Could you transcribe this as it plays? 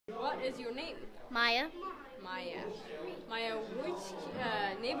is your name? Maya. Maya. Maya, which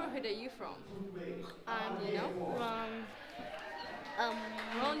neighborhood are you from? You know? From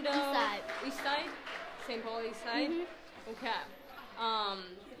Rondo. East Side. East Side? St. Paul East Side? Okay.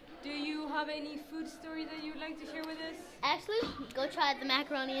 Do you have any food story that you'd like to share with us? Actually, go try the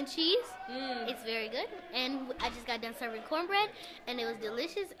macaroni and cheese. It's very good. And I just got done serving cornbread, and it was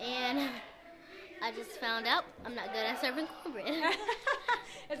delicious. And I just found out I'm not good at serving cornbread.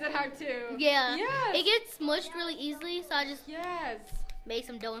 Is it hard to? Yeah. Yes. It gets smushed really easily, so I just Yes. made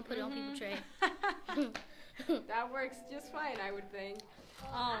some dough and put it on people's tray. That works just fine, I would think.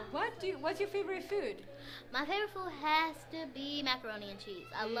 What's your favorite food? My favorite food has to be macaroni and cheese.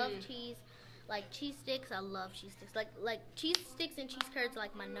 I love cheese, like cheese sticks. I love cheese sticks. Like cheese sticks and cheese curds are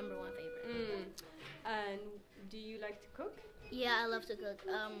like my #1 favorite. And do you like to cook? Yeah, I love to cook.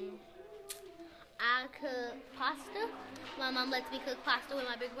 I cook pasta. My mom lets me cook pasta with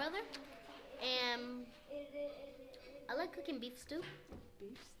my big brother, and I like cooking beef stew.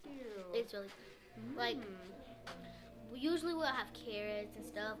 Beef stew. It's really good. Like, usually we'll have carrots and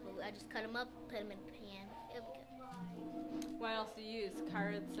stuff, but I just cut them up, put them in the pan. It'll be good. What else do you use?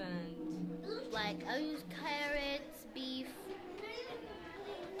 Carrots and... Like, I use carrots, beef,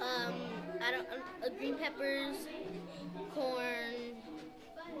 green peppers, corn,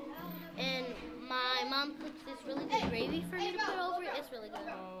 and my mom cooks this really good gravy for me to put over it. It's really good.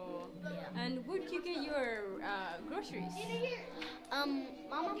 Oh. Yeah. And where do you get your groceries? My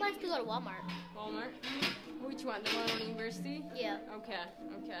mom likes to go to Walmart. Walmart? Which one? The one on University? Yeah. Okay.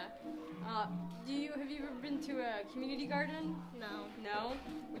 Have you ever been to a community garden? No. No?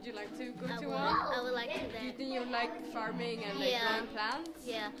 Would you like to go to one? I would like to Do you then. think you like farming and like growing plants?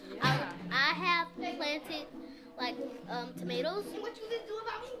 Yeah. Yeah. I have planted like tomatoes.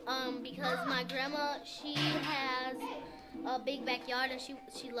 Because my grandma, she has a big backyard and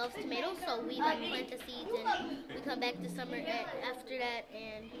she loves tomatoes, so we like plant the seeds and we come back this summer after that,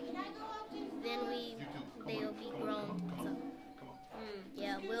 and then they'll be grown. So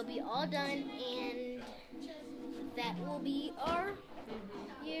yeah, we'll be all done, and that will be our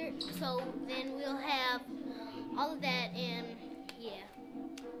year. So then we'll have all of that, and yeah.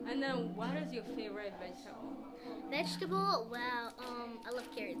 And then what is your favorite vegetable? Vegetable? Well, I love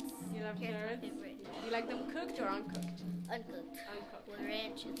carrots. You love carrots? My favorite. You like them cooked or uncooked? Uncooked. With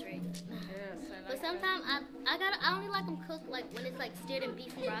ranch, it's very good. Yes, I like But sometimes I only like them cooked like when it's like steered in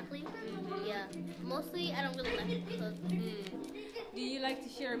beef and broccoli. Yeah. Mostly I don't really like them cooked. Do you like to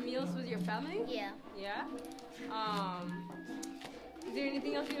share meals with your family? Yeah. Yeah? Is there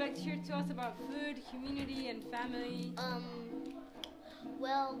anything else you'd like to share to us about food, community, and family?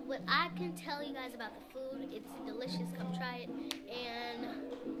 Well, what I can tell you guys about the food, it's delicious. Come try it.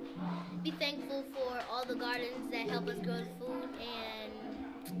 And be thankful for all the gardens that help us grow the food. And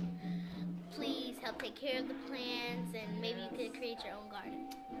please help take care of the plants. And maybe you could create your own garden.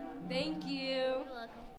 Thank you. You're welcome.